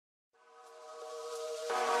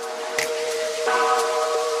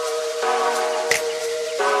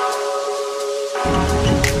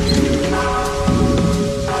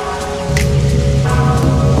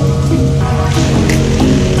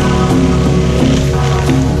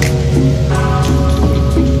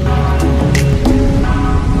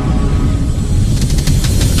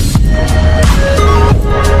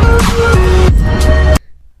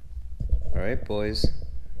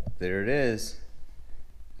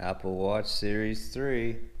Apple Watch Series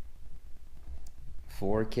 3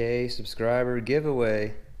 4K subscriber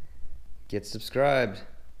giveaway. Get subscribed.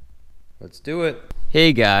 Let's do it.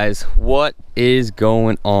 Hey guys, what is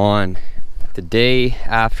going on? The day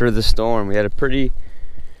after the storm, we had a pretty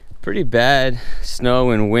bad snow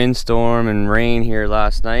and windstorm and rain here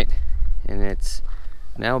last night, and it's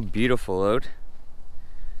now beautiful out.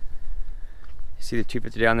 You see the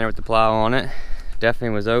 250 down there with the plow on it.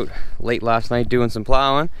 Definitely was out late last night doing some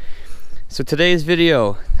plowing. So today's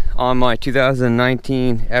video on my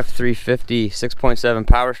 2019 F-350 6.7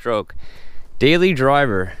 Powerstroke daily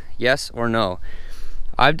driver, yes or no.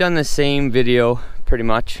 I've done the same video pretty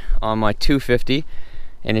much on my 250,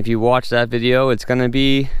 and if you watch that video, it's gonna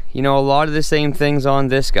be, you know, a lot of the same things on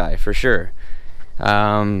this guy for sure.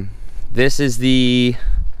 This is the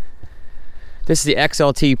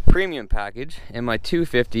XLT premium package, and my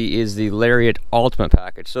 250 is the Lariat ultimate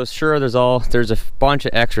package. So sure, there's a bunch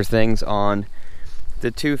of extra things on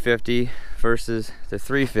the 250 versus the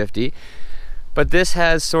 350, but this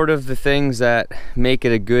has sort of the things that make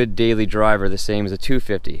it a good daily driver, the same as a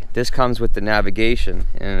 250. This comes with the navigation,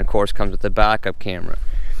 and of course comes with the backup camera.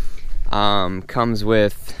 Comes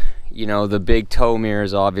with, you know, the big tow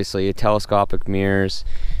mirrors, obviously, telescopic mirrors.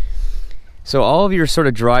 So all of your sort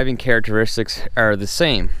of driving characteristics are the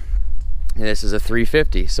same. This is a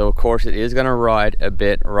 350, so of course it is going to ride a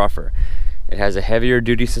bit rougher. It has a heavier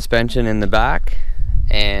duty suspension in the back,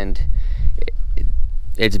 and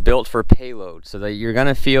it's built for payload, so that you're going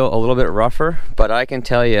to feel a little bit rougher. But I can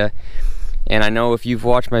tell you, and I know if you've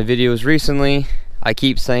watched my videos recently, I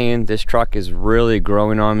keep saying this truck is really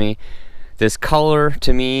growing on me. This color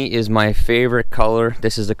to me is my favorite color.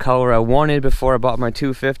 This is the color I wanted before I bought my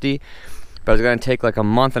 250. But it was going to take like a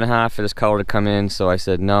month and a half for this color to come in, so I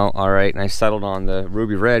said no, alright, and I settled on the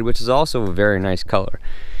ruby red, which is also a very nice color.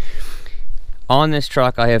 On this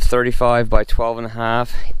truck I have 35 by 12.5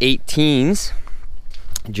 18s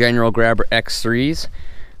General Grabber X3s,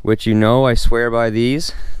 which, you know, I swear by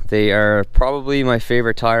these. They are probably my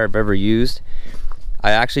favorite tire I've ever used.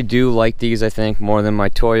 I actually do like these, I think, more than my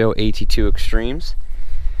Toyo AT2 Extremes.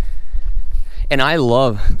 And I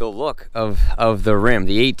love the look of the rim,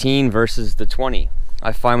 the 18 versus the 20.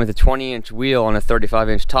 I find with a 20-inch wheel on a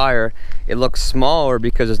 35-inch tire, it looks smaller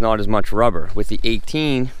because there's not as much rubber. With the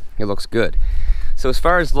 18, it looks good. So as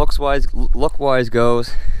far as look-wise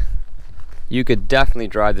goes, you could definitely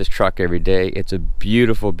drive this truck every day. It's a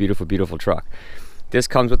beautiful, beautiful, beautiful truck. This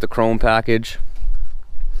comes with the chrome package.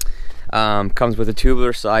 Comes with the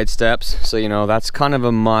tubular side steps, so you know that's kind of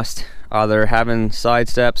a must. Either having side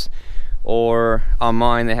steps, or on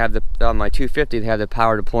mine they have on my 250 they have the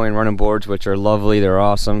power deploying running boards, which are lovely. They're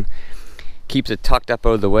awesome. Keeps it tucked up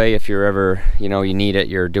out of the way if you're ever, you know, you need it,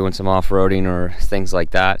 you're doing some off-roading or things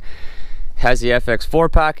like that. Has the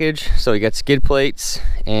FX4 package, so you get skid plates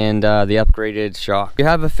and the upgraded shock. If you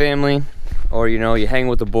have a family, or you know, you hang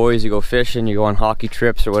with the boys, you go fishing, you go on hockey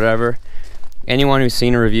trips or whatever, anyone who's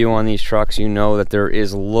seen a review on these trucks, you know that there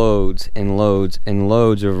is loads and loads and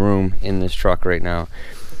loads of room in this truck right now.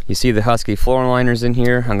 You see the Husky floor liners in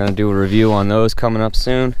here. I'm gonna do a review on those coming up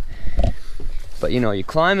soon. But you know, you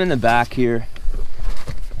climb in the back here.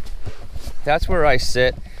 That's where I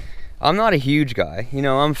sit. I'm not a huge guy. You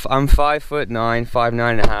know, I'm 5'9",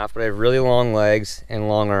 5'9.5", but I have really long legs and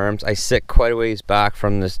long arms. I sit quite a ways back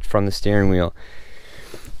from the steering wheel.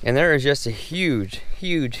 And there is just a huge,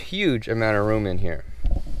 huge, huge amount of room in here.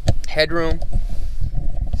 Headroom.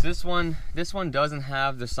 So this one doesn't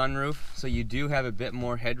have the sunroof, so you do have a bit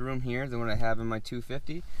more headroom here than what I have in my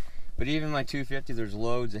 250. But even my 250, there's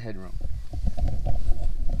loads of headroom.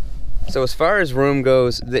 So as far as room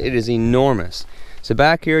goes, it is enormous. So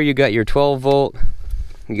back here you got your 12 volt,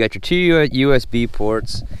 you got your two USB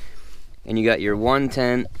ports, and you got your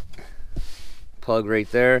 110 plug right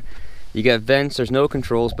there. You got vents. There's no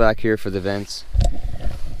controls back here for the vents.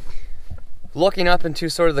 Looking up into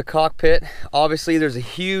sort of the cockpit, obviously there's a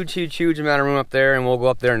huge, huge, huge amount of room up there, and we'll go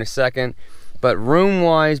up there in a second. But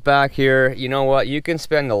room-wise back here, you know what? You can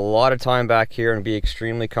spend a lot of time back here and be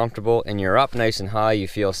extremely comfortable, and you're up nice and high. You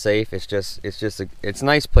feel safe. It's a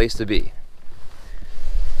nice place to be.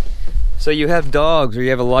 So you have dogs, or you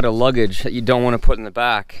have a lot of luggage that you don't want to put in the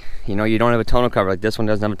back. You know, you don't have a tonneau cover. Like this one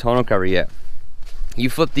doesn't have a tonneau cover yet. You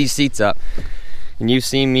flip these seats up, and you've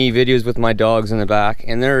seen me videos with my dogs in the back,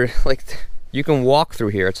 and they're like, you can walk through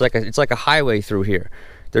here. It's like a highway through here.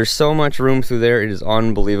 There's so much room through there. It is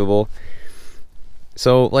unbelievable.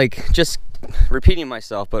 So, like, just repeating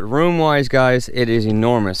myself, but room wise, guys, it is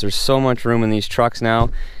enormous. There's so much room in these trucks now,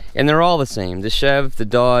 and they're all the same. The Chev, the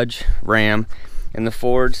Dodge, Ram, and the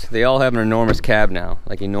Fords, they all have an enormous cab now,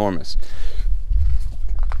 like enormous.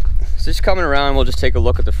 So just coming around, we'll just take a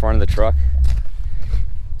look at the front of the truck.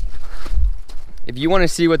 If you want to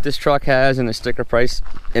see what this truck has and the sticker price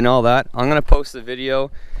and all that, I'm going to post the video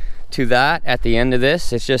to that at the end of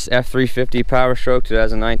this. It's just F-350 Powerstroke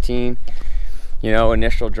 2019, you know,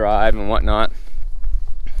 initial drive and whatnot.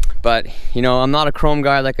 But, you know, I'm not a chrome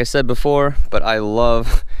guy like I said before, but I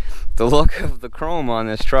love the look of the chrome on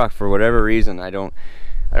this truck for whatever reason. I don't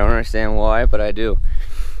understand why, but I do.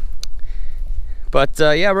 But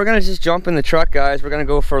yeah, we're gonna just jump in the truck, guys. We're gonna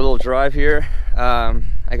go for a little drive here.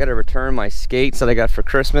 I gotta return my skates that I got for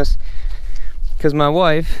Christmas because my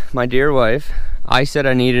wife, my dear wife, I said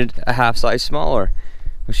I needed a half size smaller.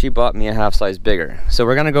 Well, she bought me a half size bigger. So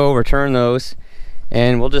we're gonna go return those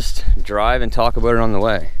and we'll just drive and talk about it on the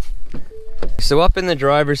way. So up in the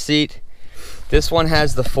driver's seat, this one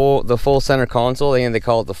has the full center console, and they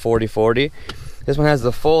call it the 40/40. This one has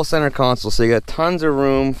the full center console, so you got tons of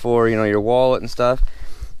room for, you know, your wallet and stuff.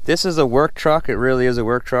 This is a work truck. It really is a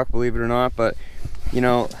work truck, believe it or not. But, you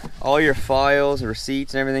know, all your files,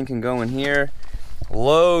 receipts, and everything can go in here.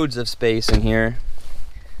 Loads of space in here.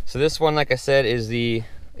 So this one, like I said, is the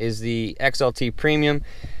XLT Premium.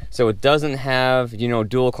 So it doesn't have, you know,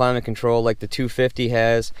 dual climate control like the 250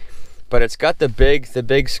 has, but it's got the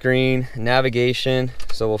big screen, navigation.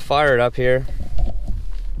 So we'll fire it up here.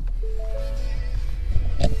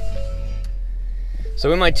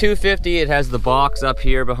 So in my 250, it has the box up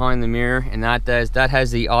here behind the mirror, and that has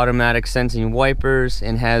the automatic sensing wipers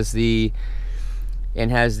and has the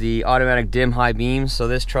automatic dim high beams. So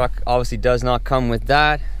this truck obviously does not come with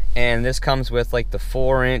that, and this comes with like the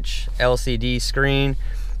 4-inch LCD screen,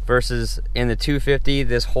 versus in the 250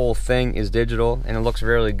 this whole thing is digital and it looks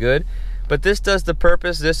really good. But this does the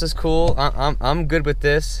purpose. This is cool. I'm good with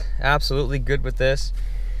this, absolutely good with this.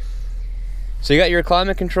 So you got your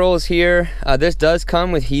climate controls here. This does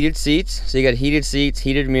come with heated seats. So you got heated seats,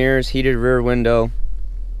 heated mirrors, heated rear window,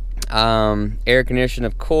 air condition,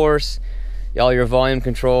 of course, all your volume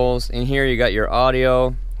controls. In here you got your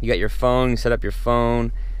audio, you got your phone, you set up your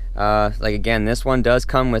phone. Like again, this one does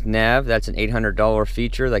come with nav. That's an $800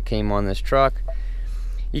 feature that came on this truck.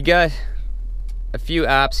 You got a few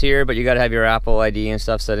apps here, but you got to have your Apple ID and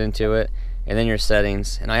stuff set into it, and then your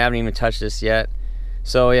settings. And I haven't even touched this yet.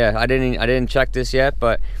 So yeah, I didn't check this yet,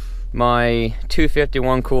 but my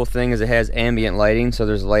 251 cool thing is it has ambient lighting, so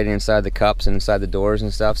there's lighting inside the cups and inside the doors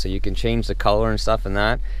and stuff, so you can change the color and stuff in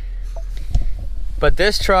that. But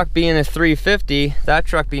this truck being a 350, that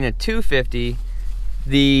truck being a 250,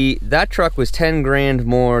 that truck was 10 grand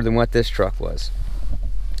more than what this truck was.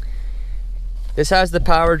 This has the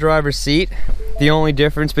power driver's seat. The only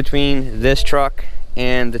difference between this truck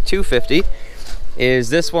and the 250 is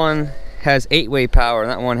this one has 8-way power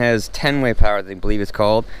and that one has 10-way power, I believe it's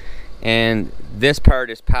called, and this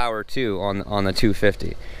part is power too on the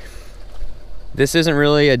 250. This isn't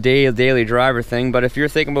really a daily driver thing, but if you're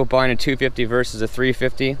thinking about buying a 250 versus a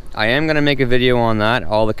 350, I am going to make a video on that,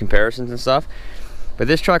 all the comparisons and stuff. But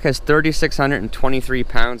this truck has 3,623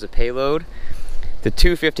 pounds of payload. The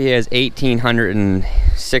 250 has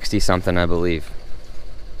 1,860 something, I believe.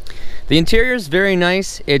 The interior is very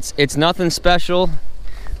nice. It's nothing special.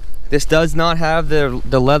 This does not have the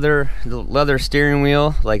leather steering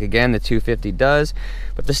wheel like again the 250 does,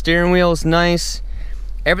 but the steering wheel is nice.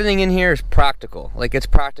 Everything in here is practical. Like, it's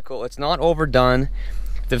practical. It's not overdone.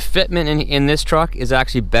 The fitment in this truck is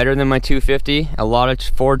actually better than my 250. A lot of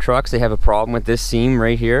Ford trucks, they have a problem with this seam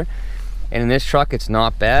right here, and in this truck it's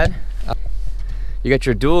not bad. You got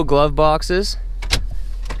your dual glove boxes,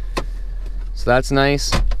 so that's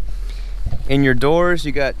nice. In your doors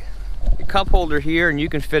you got a cup holder here, and you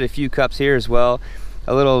can fit a few cups here as well.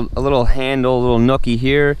 A little handle, a little nookie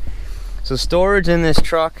here. So storage in this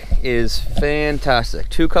truck is fantastic.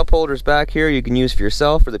 2 cup holders back here you can use for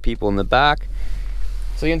yourself or the people in the back.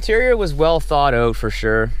 So the interior was well thought out for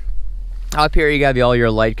sure. Up here you got all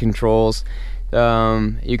your light controls.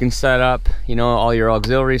 You can set up, you know, all your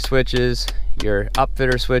auxiliary switches, your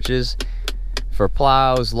upfitter switches for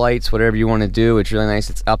plows, lights, whatever you want to do. It's really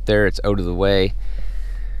nice. It's up there, it's out of the way.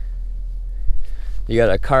 You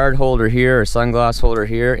got a card holder here, a sunglass holder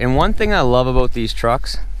here. And one thing I love about these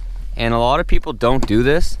trucks, and a lot of people don't do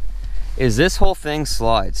this, is this whole thing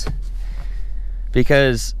slides.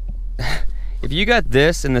 Because if you got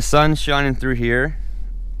this and the sun's shining through here,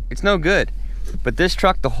 it's no good. But this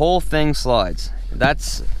truck, the whole thing slides.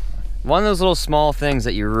 That's one of those little small things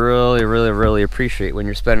that you really appreciate when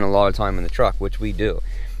you're spending a lot of time in the truck, which we do.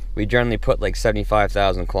 We generally put like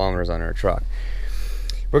 75,000 kilometers on our truck.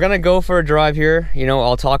 We're gonna go for a drive here. You know,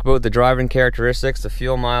 I'll talk about the driving characteristics, the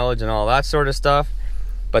fuel mileage and all that sort of stuff.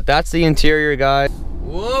 But that's the interior, guys.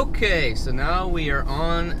 Okay, so now we are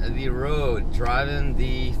on the road driving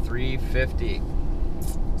the 350.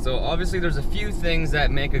 So obviously there's a few things that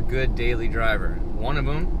make a good daily driver. One of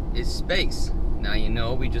them is space. Now you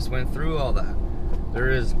know we just went through all that. There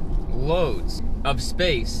is loads of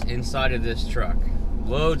space inside of this truck.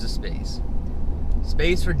 Loads of space.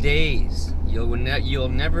 Space for days. You'll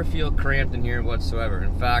never feel cramped in here whatsoever.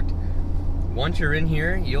 In fact, once you're in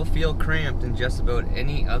here, you'll feel cramped in just about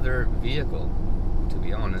any other vehicle, to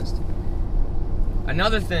be honest.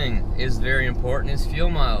 Another thing is very important is fuel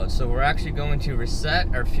mileage. So we're actually going to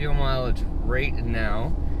reset our fuel mileage right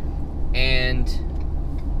now. And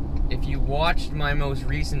if you watched my most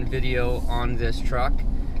recent video on this truck,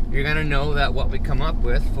 you're gonna know that what we come up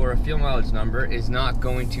with for a fuel mileage number is not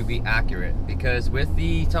going to be accurate, because with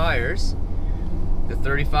the tires, the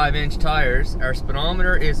 35-inch tires, our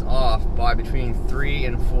speedometer is off by between 3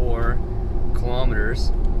 and 4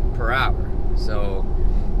 kilometers per hour. So,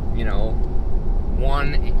 you know,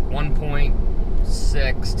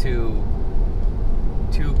 1.6 to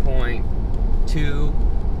 2.2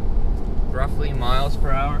 roughly miles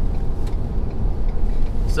per hour.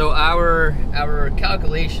 So our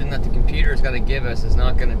calculation that the computer is going to give us is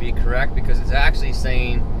not going to be correct, because it's actually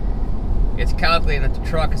saying, it's calculating that the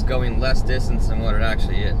truck is going less distance than what it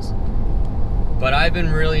actually is. But I've been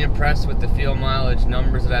really impressed with the fuel mileage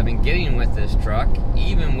numbers that I've been getting with this truck,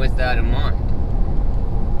 even with that in mind.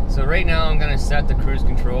 So right now I'm going to set the cruise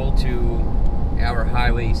control to our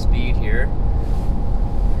highway speed here,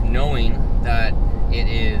 knowing that it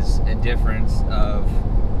is a difference of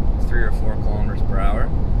 3 or 4 kilometers per hour.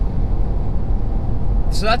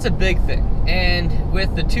 So that's a big thing. And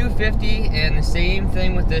with the 250 and the same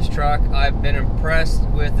thing with this truck, I've been impressed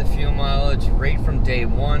with the fuel mileage right from day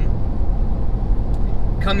one.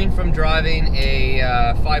 Coming from driving a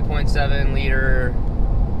 5.7 liter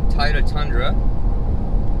Toyota Tundra,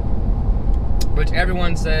 which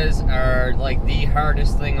everyone says are like the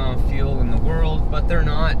hardest thing on fuel in the world, but they're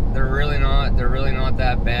not. They're really not. They're really not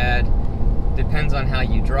that bad. Depends on how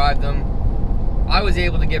you drive them. I was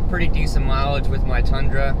able to get pretty decent mileage with my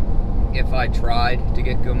Tundra if I tried to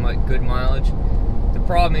get good mileage. The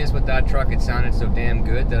problem is with that truck, it sounded so damn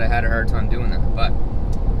good that I had a hard time doing that. But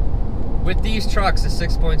with these trucks, the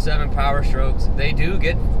 6.7 Powerstrokes, they do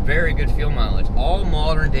get very good fuel mileage. All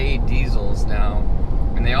modern day diesels now,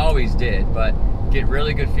 and they always did, but get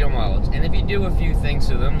really good fuel mileage. And if you do a few things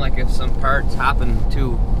to them, like if some parts happen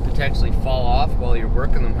to potentially fall off while you're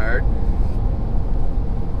working them hard,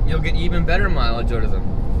 you'll get even better mileage out of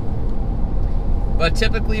them. But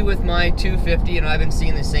typically with my 250, and I've been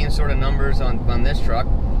seeing the same sort of numbers on this truck,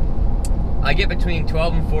 I get between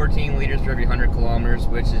 12 and 14 liters for every 100 kilometers,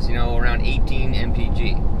 which is, you know, around 18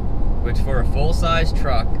 mpg, which for a full-size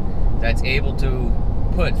truck that's able to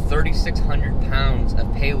put 3,600 pounds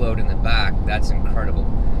of payload in the back, that's incredible.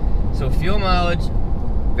 So fuel mileage,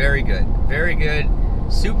 very good, very good.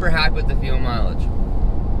 Super happy with the fuel mileage.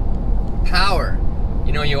 Power.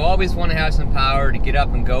 You know, you always want to have some power to get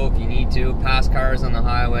up and go if you need to, pass cars on the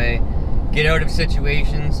highway, get out of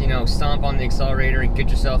situations, you know, stomp on the accelerator and get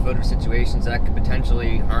yourself out of situations that could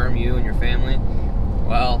potentially harm you and your family.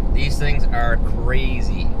 Well, these things are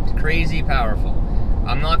crazy, crazy powerful.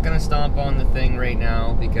 I'm not going to stomp on the thing right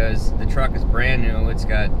now because the truck is brand new. It's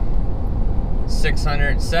got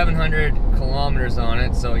 700 kilometers on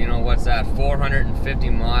it, so you know, what's that, 450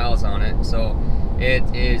 miles on it. So it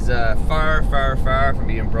is far, far, far from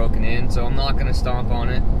being broken in, so I'm not going to stomp on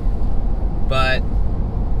it. But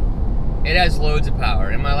it has loads of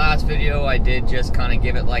power. In my last video, I did just kind of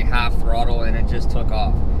give it like half throttle and it just took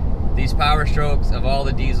off. These Powerstrokes, of all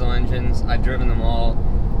the diesel engines, I've driven them all.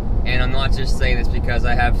 And I'm not just saying this because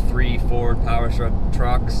I have 3 Ford Powerstroke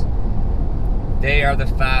trucks. They are the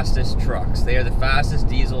fastest trucks. They are the fastest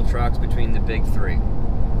diesel trucks between the big 3.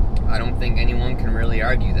 I don't think anyone can really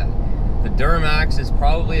argue that. The Duramax is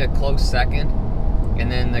probably a close second,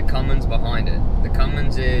 and then the Cummins behind it. The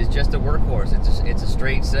Cummins is just a workhorse. It's a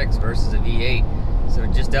straight 6 versus a V8, so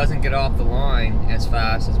it just doesn't get off the line as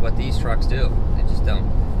fast as what these trucks do. They just don't.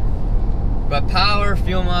 But power,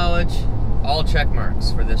 fuel mileage, all check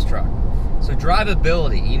marks for this truck. So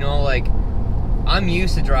drivability, you know, like, I'm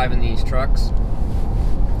used to driving these trucks.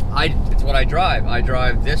 It's what I drive. I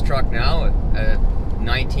drive this truck now, a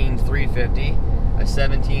 19 350, a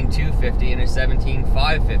 17 250, and a 17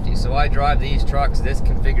 550. So I drive these trucks, this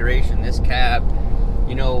configuration, this cab,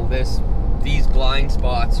 you know, these blind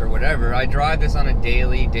spots or whatever. I drive this on a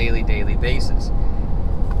daily basis.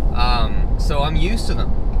 So I'm used to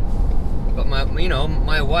them. But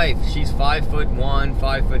my wife, she's 5'1",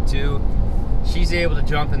 5'2". She's able to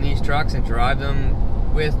jump in these trucks and drive them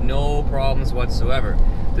with no problems whatsoever.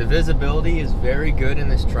 The visibility is very good in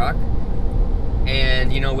this truck,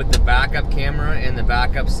 and you know, with the backup camera and the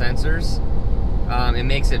backup sensors, it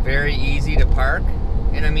makes it very easy to park.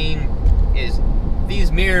 And I mean,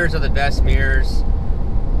 these mirrors are the best mirrors,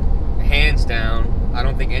 hands down. I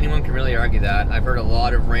don't think anyone can really argue that. I've heard a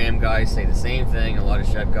lot of Ram guys say the same thing, a lot of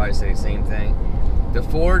Chev guys say the same thing. The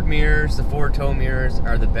Ford mirrors, the Ford tow mirrors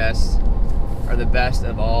are the best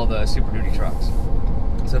of all the Super Duty trucks.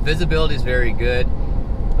 So visibility is very good.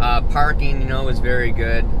 Parking, you know, is very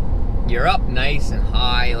good. You're up nice and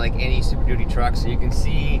high like any Super Duty truck, so you can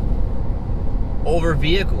see over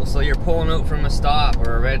vehicles. So you're pulling out from a stop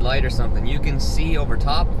or a red light or something, you can see over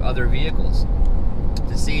top of other vehicles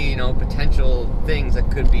to see, you know, potential things that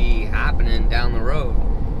could be happening down the road.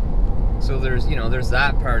 So there's, you know, there's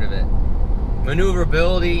that part of it.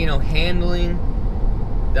 Maneuverability, you know, handling.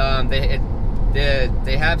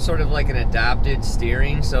 They have sort of like an adapted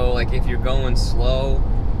steering. So like if you're going slow,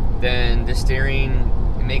 then the steering,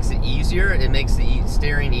 it makes it easier. It makes the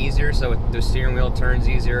steering easier, so the steering wheel turns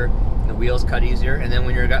easier, the wheels cut easier. And then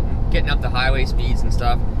when you're getting up to highway speeds and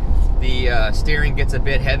stuff, the steering gets a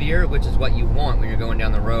bit heavier, which is what you want when you're going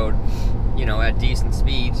down the road. You know, at decent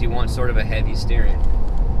speeds, you want sort of a heavy steering.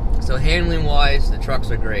 So handling wise, the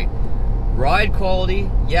trucks are great. Ride quality,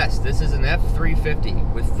 yes, this is an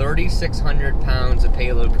F-350 with 3,600 pounds of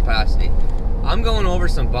payload capacity. I'm going over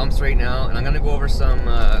some bumps right now, and I'm going to go over some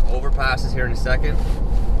overpasses here in a second.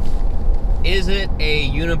 Is it a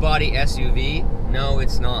unibody SUV? No,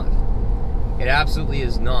 it's not. It absolutely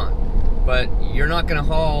is not. But you're not going to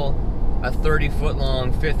haul a 30-foot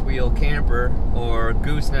long fifth wheel camper or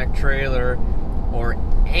gooseneck trailer or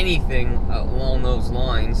anything along those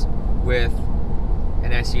lines with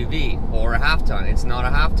an SUV or a half ton. It's not a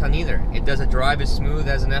half ton either. It doesn't drive as smooth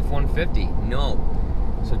as an F-150. No.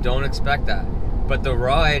 So don't expect that. But the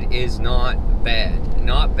ride is not bad.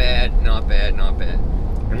 Not bad, not bad, not bad.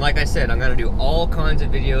 And like I said, I'm going to do all kinds of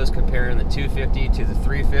videos comparing the 250 to the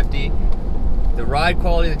 350. The ride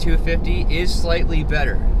quality of the 250 is slightly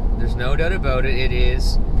better. There's no doubt about it. It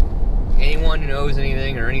is. Anyone who knows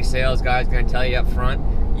anything or any sales guy is going to tell you up front,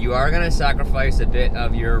 you are going to sacrifice a bit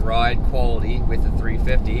of your ride quality with the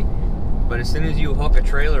 350. But as soon as you hook a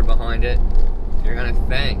trailer behind it, you're going to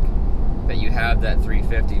thank that you have that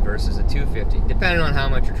 350 versus a 250, depending on how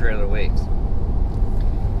much your trailer weighs.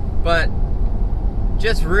 But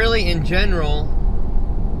just really in general,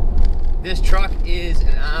 this truck is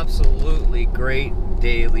an absolutely great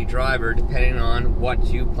daily driver, depending on what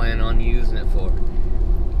you plan on using it for.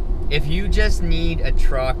 If you just need a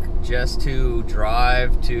truck just to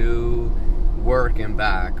drive to work and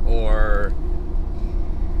back, or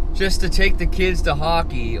just to take the kids to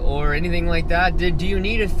hockey or anything like that, do you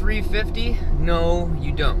need a 350? No,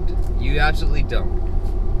 you don't. You absolutely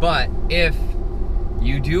don't. But if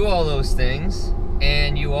you do all those things,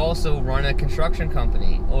 and you also run a construction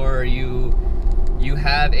company, or you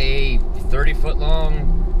have a 30-foot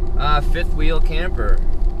long fifth wheel camper,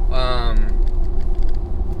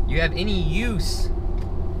 you have any use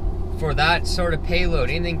for that sort of payload,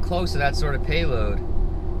 anything close to that sort of payload,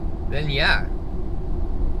 then yeah,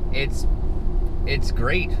 it's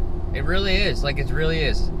great. It really is. Like, it really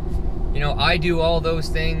is. You know, I do all those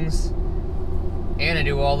things, and I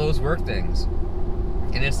do all those work things,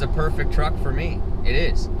 and it's the perfect truck for me. It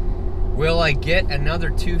is. Will I get another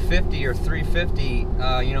 250 or 350?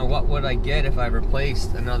 You know, what would I get if I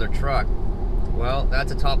replaced another truck? Well,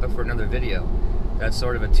 that's a topic for another video. That's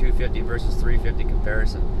sort of a 250 versus 350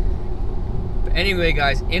 comparison. But anyway,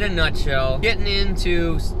 guys, in a nutshell, getting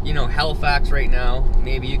into, you know, Halifax right now.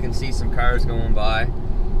 Maybe you can see some cars going by.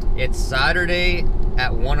 It's Saturday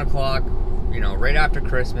at 1 o'clock, you know, right after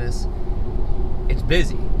Christmas. It's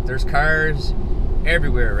busy. There's cars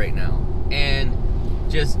everywhere right now. And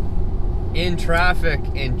just in traffic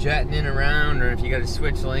and jetting in around, or if you got to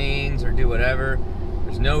switch lanes or do whatever,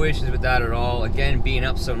 there's no issues with that at all. Again, being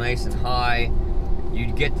up so nice and high, you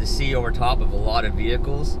get to see over top of a lot of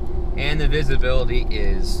vehicles, and the visibility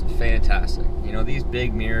is fantastic. You know, these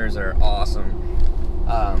big mirrors are awesome.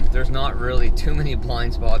 There's not really too many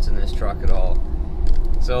blind spots in this truck at all.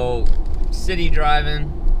 So city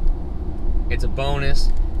driving, it's a bonus.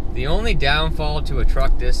 The only downfall to a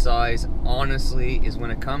truck this size, honestly, is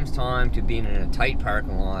when it comes time to being in a tight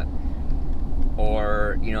parking lot,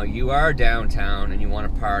 or, you know, you are downtown and you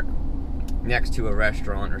want to park next to a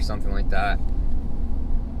restaurant or something like that.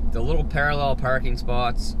 The little parallel parking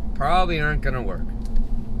spots probably aren't going to work.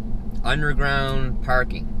 Underground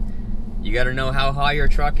parking. You got to know how high your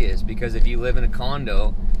truck is, because if you live in a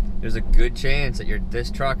condo, there's a good chance that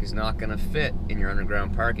this truck is not going to fit in your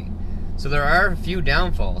underground parking. So there are a few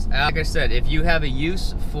downfalls. Like I said, if you have a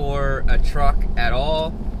use for a truck at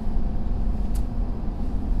all,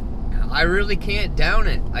 I really can't down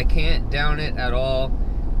it. I can't down it at all.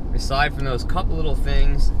 Aside from those couple little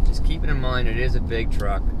things, just keep it in mind it is a big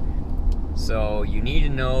truck. So you need to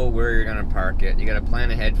know where you're gonna park it. You gotta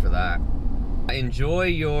plan ahead for that. Enjoy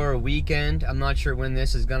your weekend. I'm not sure when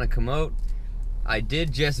this is gonna come out. I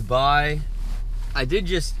did just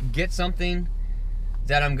get something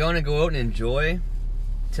that I'm gonna go out and enjoy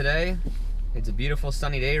today. It's a beautiful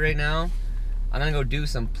sunny day right now. I'm gonna go do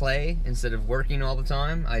some play instead of working all the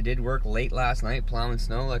time. I did work late last night plowing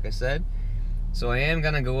snow, like I said. So I am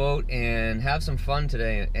gonna go out and have some fun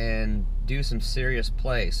today and do some serious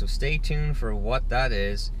play. So stay tuned for what that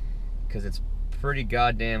is, because it's pretty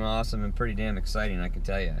goddamn awesome and pretty damn exciting, I can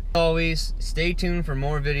tell you. As always, stay tuned for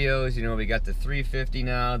more videos. You know, we got the 350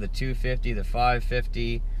 now, the 250, the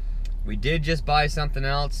 550. We did just buy something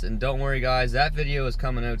else, and don't worry guys, that video is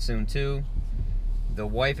coming out soon too. The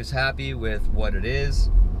wife is happy with what it is.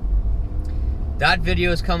 That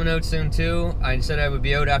video is coming out soon too. I said I would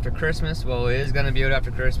be out after Christmas. Well, it is gonna be out after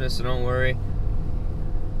Christmas, so don't worry.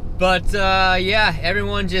 But yeah,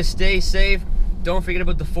 everyone just stay safe. Don't forget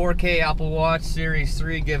about the 4K Apple Watch Series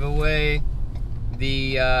 3 giveaway.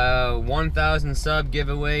 The 1,000 sub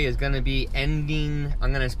giveaway is gonna be ending.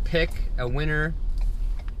 I'm gonna pick a winner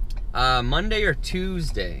Monday or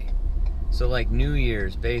Tuesday. So like New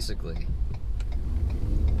Year's, basically.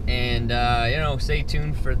 And you know, stay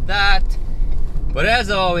tuned for that. But as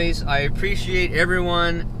always, I appreciate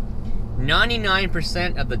everyone.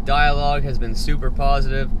 99% of the dialogue has been super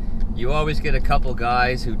positive. You always get a couple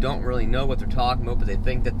guys who don't really know what they're talking about, but they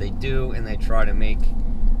think that they do, and they try to make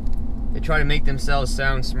themselves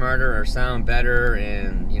sound smarter or sound better,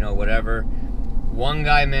 and you know, whatever. One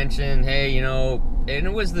guy mentioned, hey, you know, and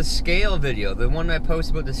it was the scale video, the one I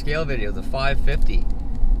posted about the scale video, the 550.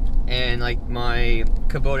 And like my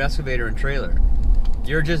Kubota excavator and trailer.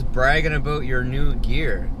 You're just bragging about your new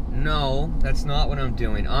gear. No, that's not what I'm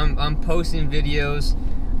doing. I'm posting videos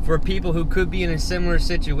for people who could be in a similar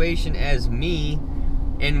situation as me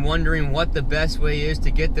and wondering what the best way is to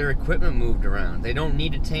get their equipment moved around. They don't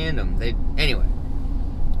need a tandem. Anyway,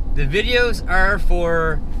 the videos are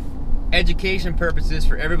for education purposes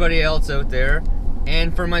for everybody else out there.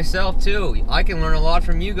 And for myself too. I can learn a lot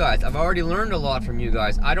from you guys. I've already learned a lot from you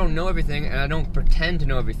guys. I don't know everything, and I don't pretend to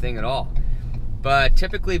know everything at all. But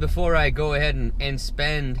typically before I go ahead and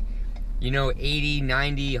spend, you know, $80,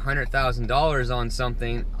 $90, $100,000 on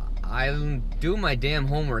something, I do my damn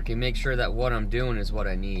homework and make sure that what I'm doing is what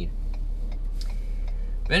I need.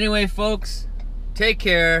 But anyway, folks, take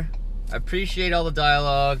care. I appreciate all the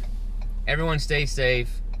dialogue. Everyone stay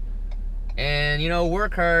safe. And, you know,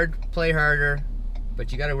 work hard, play harder.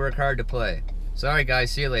 But you gotta work hard to play. Sorry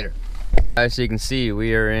guys, see you later. As you can see,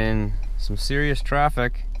 we are in some serious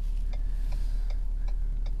traffic.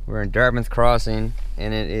 We're in Dartmouth Crossing,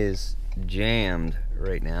 and it is jammed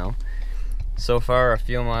right now. So far, our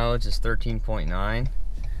fuel mileage is 13.9.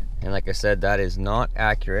 And like I said, that is not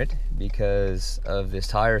accurate because of this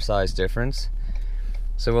tire size difference.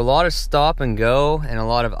 So a lot of stop and go and a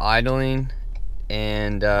lot of idling,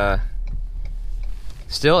 and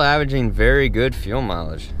still averaging very good fuel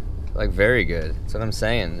mileage. Like very good. That's what I'm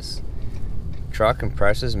saying. This truck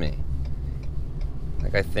impresses me.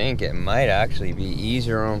 Like I think it might actually be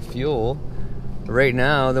easier on fuel right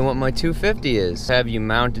now than what my 250 is. I have you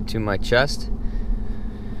mounted to my chest.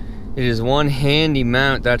 It is one handy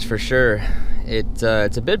mount, that's for sure. It's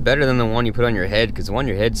a bit better than the one you put on your head, because the one on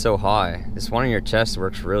your head's so high. This one on your chest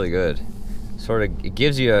works really good. Sort of, it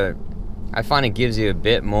gives you a, I find it gives you a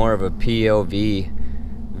bit more of a POV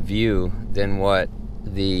view than what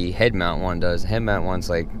the head mount one does. The head mount one's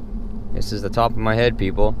like, this is the top of my head,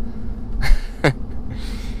 people.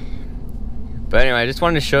 But anyway, I just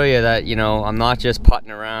wanted to show you that, you know, I'm not just putting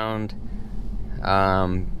around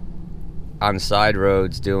on side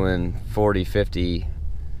roads doing 40, 50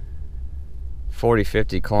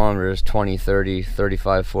 kilometers, 20, 30,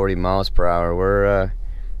 35, 40 miles per hour.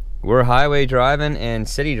 We're highway driving and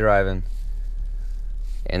city driving,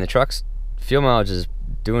 and the truck's fuel mileage is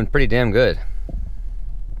doing pretty damn good.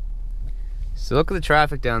 So look at the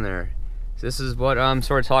traffic down there. So this is what I'm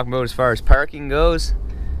sort of talking about as far as parking goes.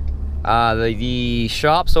 The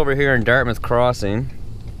shops over here in Dartmouth Crossing,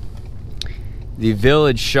 the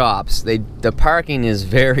village shops, the parking is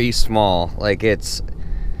very small. Like, it's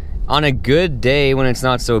on a good day when it's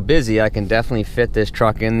not so busy, I can definitely fit this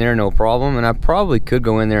truck in there, no problem. And I probably could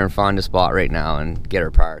go in there and find a spot right now and get her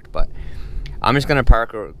parked, but I'm just gonna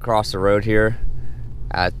park across the road here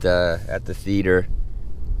at the theater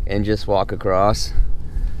and just walk across.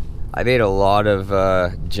 I've ate a lot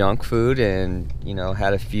of junk food, and you know,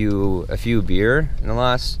 had a few beer in the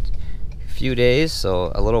last few days,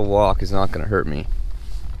 so a little walk is not going to hurt me.